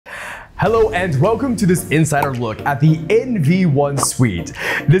Hello and welcome to this insider look at the NV1 suite.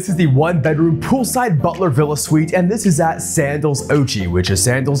 This is the 1-bedroom poolside butler villa suite, and this is at Sandals Ochi, which is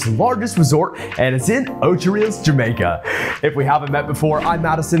Sandals' largest resort, and it's in Ocho Rios, Jamaica. If we haven't met before, I'm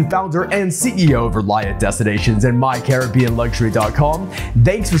Madison, founder and CEO of Reliant Destinations and MyCaribbeanLuxury.com.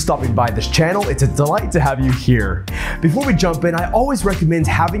 Thanks for stopping by this channel. It's a delight to have you here. Before we jump in, I always recommend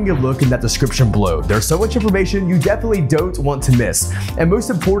having a look in that description below. There's so much information you definitely don't want to miss. And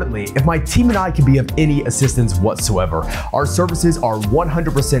most importantly, if my team and I can be of any assistance whatsoever, our services are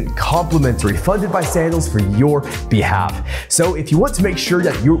 100% complimentary, funded by Sandals for your behalf. So if you want to make sure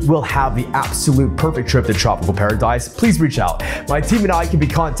that you will have the absolute perfect trip to tropical paradise, please reach out. My team and I can be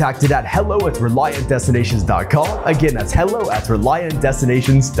contacted at hello@ReliantDestinations.com. Again, that's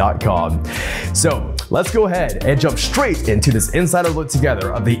hello@ReliantDestinations.com. So let's go ahead and jump straight into this insider look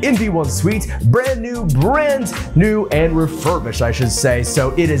together of the NV1 suite, brand new, and refurbished, I should say.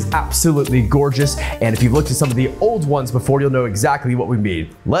 So it is absolutely gorgeous, and if you've looked at some of the old ones before, you'll know exactly what we mean.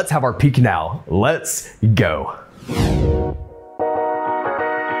 Let's have our peek now. Let's go.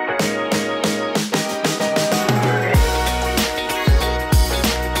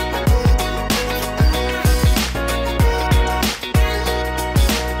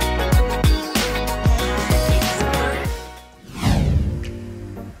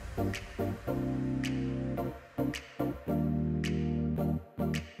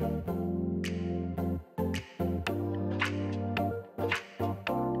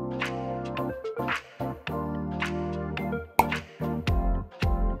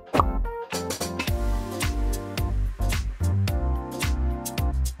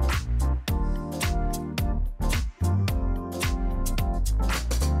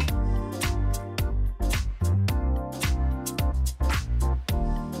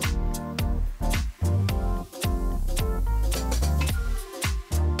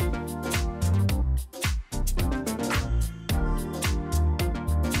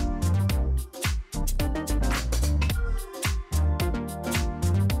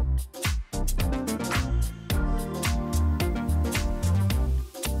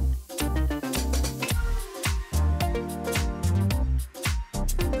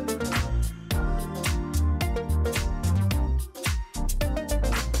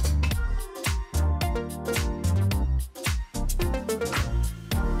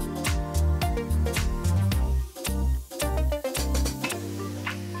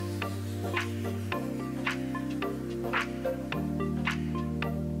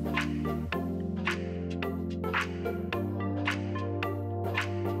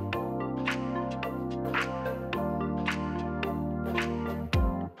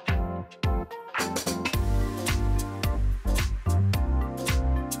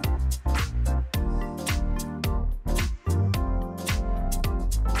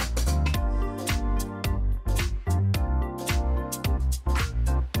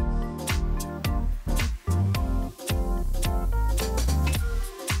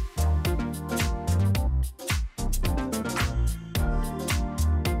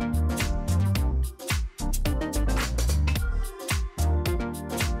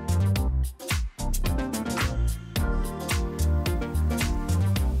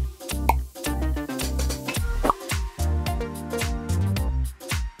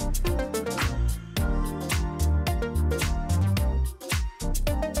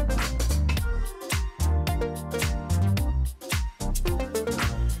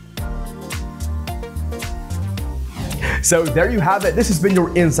 So there you have it. This has been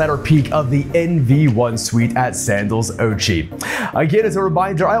your insider peek of the NV1 suite at Sandals Ochi. Again, as a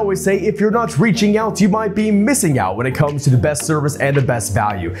reminder, I always say if you're not reaching out, you might be missing out when it comes to the best service and the best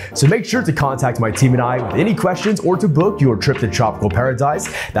value. So make sure to contact my team and I with any questions or to book your trip to tropical paradise.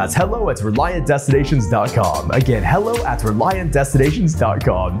 That's hello@ReliantDestinations.com. Again,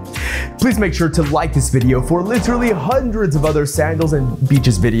 hello@ReliantDestinations.com. Please make sure to like this video for literally hundreds of other sandals and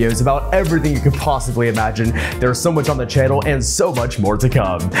beaches videos about everything you could possibly imagine. There's so much on the channel and so much more to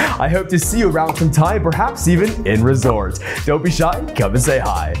come. I hope to see you around sometime, perhaps even in resort. Don't be shy, come and say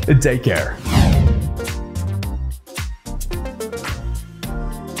hi. Take care.